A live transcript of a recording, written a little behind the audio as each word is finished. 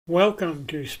Welcome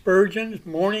to Spurgeon's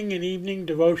Morning and Evening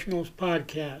Devotionals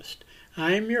Podcast.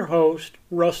 I am your host,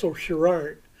 Russell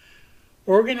Sherrard.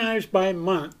 Organized by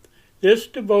month, this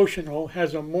devotional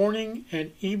has a morning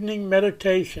and evening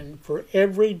meditation for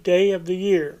every day of the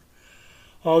year.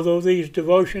 Although these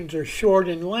devotions are short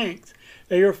in length,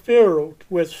 they are filled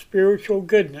with spiritual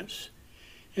goodness.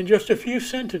 In just a few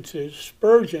sentences,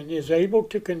 Spurgeon is able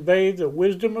to convey the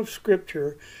wisdom of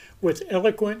Scripture with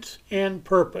eloquence and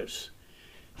purpose.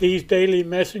 These daily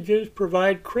messages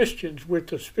provide Christians with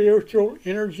the spiritual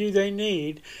energy they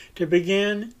need to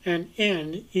begin and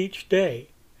end each day.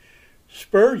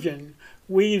 Spurgeon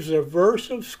weaves a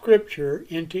verse of Scripture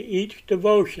into each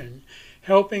devotion,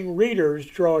 helping readers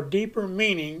draw deeper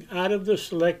meaning out of the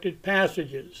selected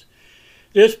passages.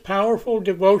 This powerful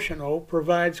devotional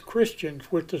provides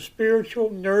Christians with the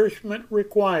spiritual nourishment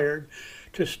required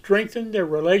to strengthen their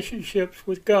relationships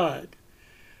with God.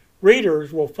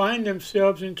 Readers will find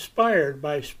themselves inspired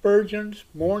by Spurgeon's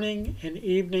morning and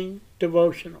evening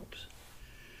devotionals.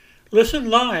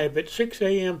 Listen live at 6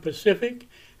 a.m. Pacific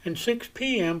and 6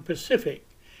 p.m. Pacific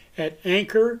at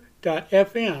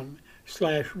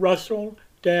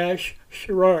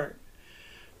anchor.fm/Russell-Sherrard.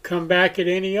 Come back at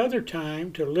any other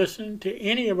time to listen to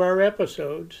any of our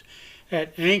episodes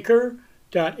at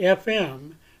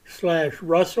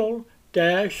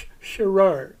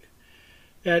anchor.fm/Russell-Sherrard.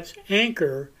 That's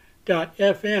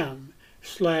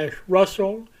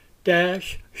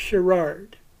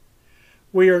anchor.fm/Russell-Sherrard.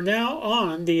 We are now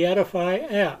on the Edify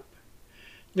app.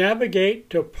 Navigate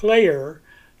to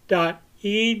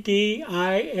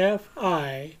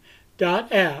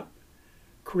player.edifi.app,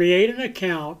 create an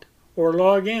account, or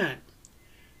log in.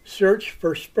 Search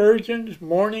for Spurgeon's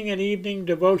Morning and Evening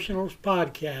Devotionals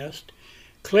Podcast,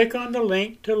 click on the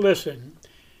link to listen,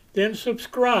 then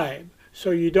subscribe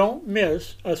so you don't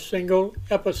miss a single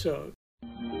episode.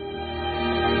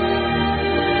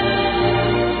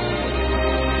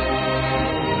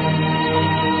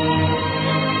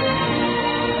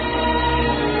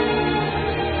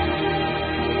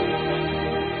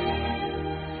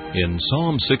 In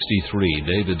Psalm 63,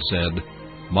 David said,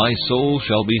 "My soul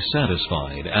shall be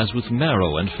satisfied as with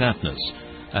marrow and fatness,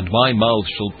 and my mouth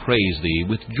shall praise thee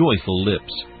with joyful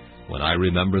lips, when I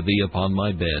remember thee upon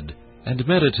my bed, and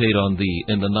meditate on thee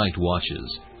in the night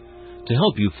watches." To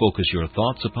help you focus your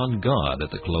thoughts upon God at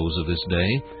the close of this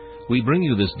day, we bring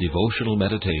you this devotional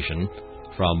meditation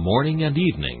from Morning and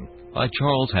Evening by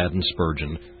Charles Haddon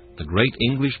Spurgeon, the great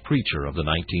English preacher of the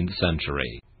 19th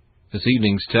century. This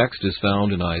evening's text is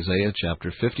found in Isaiah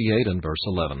chapter 58 and verse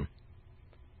 11.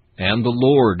 "And the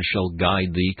Lord shall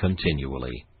guide thee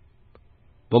continually."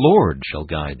 The Lord shall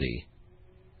guide thee.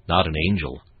 Not an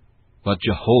angel, but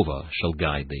Jehovah shall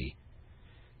guide thee.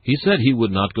 He said he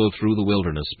would not go through the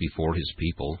wilderness before his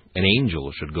people. An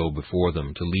angel should go before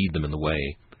them to lead them in the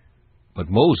way.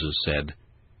 But Moses said,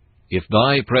 "If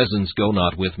thy presence go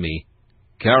not with me,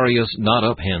 carry us not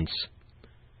up hence."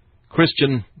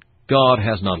 Christian, God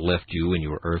has not left you in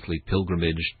your earthly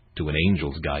pilgrimage to an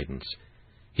angel's guidance.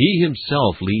 He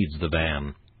himself leads the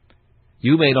van.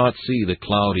 You may not see the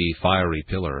cloudy, fiery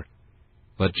pillar,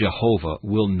 but Jehovah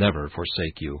will never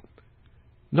forsake you.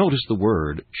 Notice the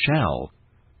word shall.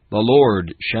 The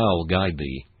Lord shall guide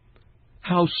thee.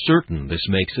 How certain this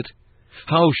makes it!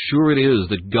 How sure it is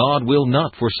that God will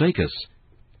not forsake us!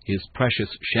 His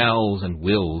precious shalls and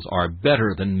wills are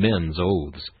better than men's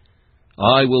oaths.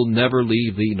 "I will never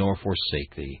leave thee nor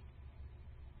forsake thee."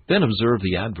 Then observe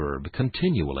the adverb,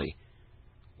 continually.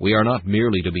 We are not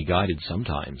merely to be guided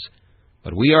sometimes,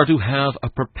 but we are to have a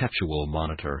perpetual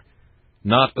monitor,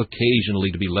 not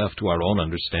occasionally to be left to our own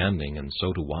understanding and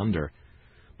so to wander,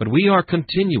 but we are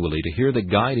continually to hear the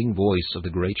guiding voice of the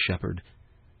great Shepherd,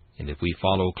 and if we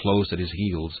follow close at his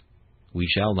heels, we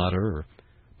shall not err,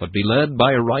 but be led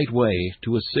by a right way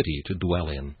to a city to dwell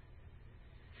in.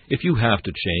 If you have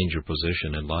to change your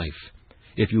position in life,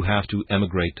 if you have to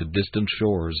emigrate to distant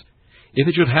shores, if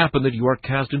it should happen that you are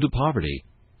cast into poverty,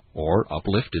 or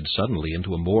uplifted suddenly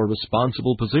into a more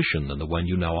responsible position than the one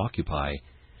you now occupy,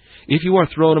 if you are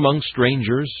thrown among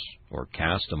strangers, or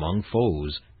cast among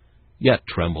foes, yet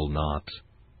tremble not,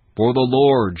 for the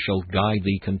Lord shall guide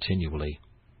thee continually.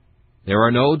 There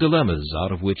are no dilemmas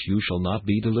out of which you shall not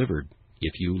be delivered,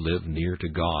 if you live near to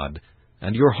God,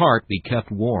 and your heart be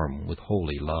kept warm with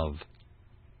holy love.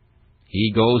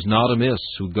 He goes not amiss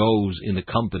who goes in the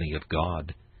company of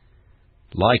God.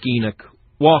 Like Enoch,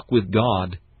 walk with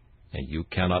God, and you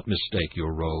cannot mistake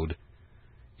your road.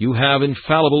 You have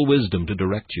infallible wisdom to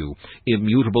direct you,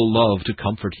 immutable love to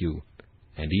comfort you,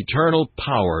 and eternal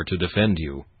power to defend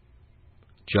you.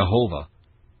 Jehovah,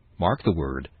 mark the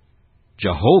word,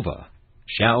 Jehovah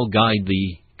shall guide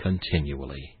thee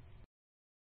continually.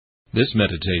 This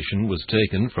meditation was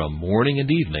taken from Morning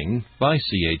and Evening by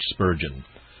C.H. Spurgeon.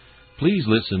 Please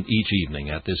listen each evening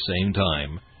at this same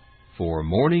time for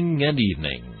Morning and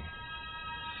Evening.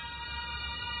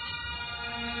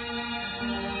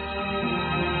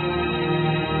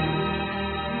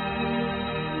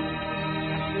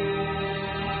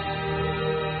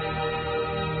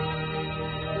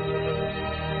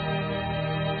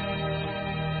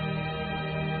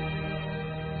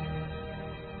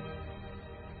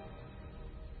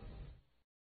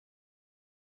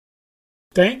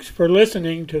 Thanks for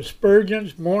listening to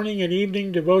Spurgeon's Morning and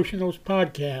Evening Devotionals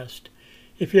podcast.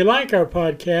 If you like our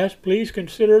podcast, please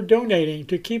consider donating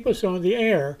to keep us on the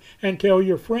air and tell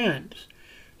your friends.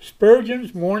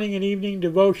 Spurgeon's Morning and Evening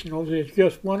Devotionals is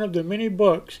just one of the many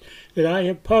books that I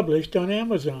have published on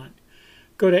Amazon.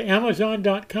 Go to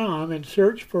Amazon.com and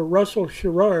search for Russell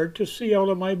Sherrard to see all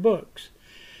of my books.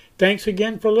 Thanks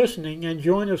again for listening, and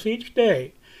join us each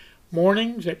day,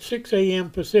 mornings at 6 a.m.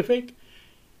 Pacific,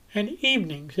 and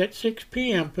evenings at 6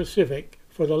 p.m. Pacific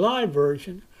for the live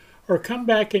version, or come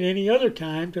back at any other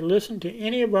time to listen to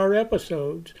any of our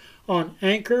episodes on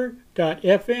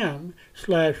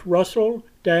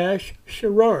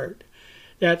anchor.fm/Russell-Sherrard.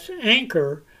 That's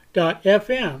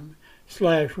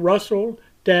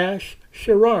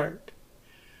anchor.fm/Russell-Sherrard.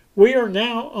 We are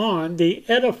now on the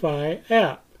Edify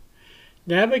app.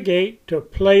 Navigate to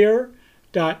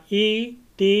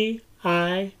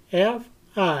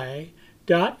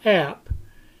player.edifi.app.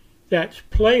 That's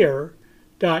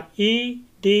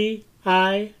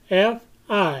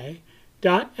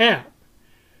player.edifi.app.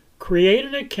 Create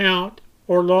an account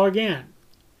or log in.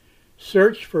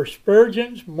 Search for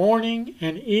Spurgeon's Morning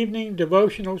and Evening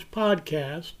Devotionals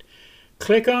podcast.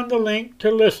 Click on the link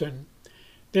to listen,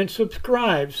 then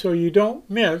subscribe so you don't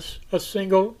miss a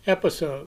single episode.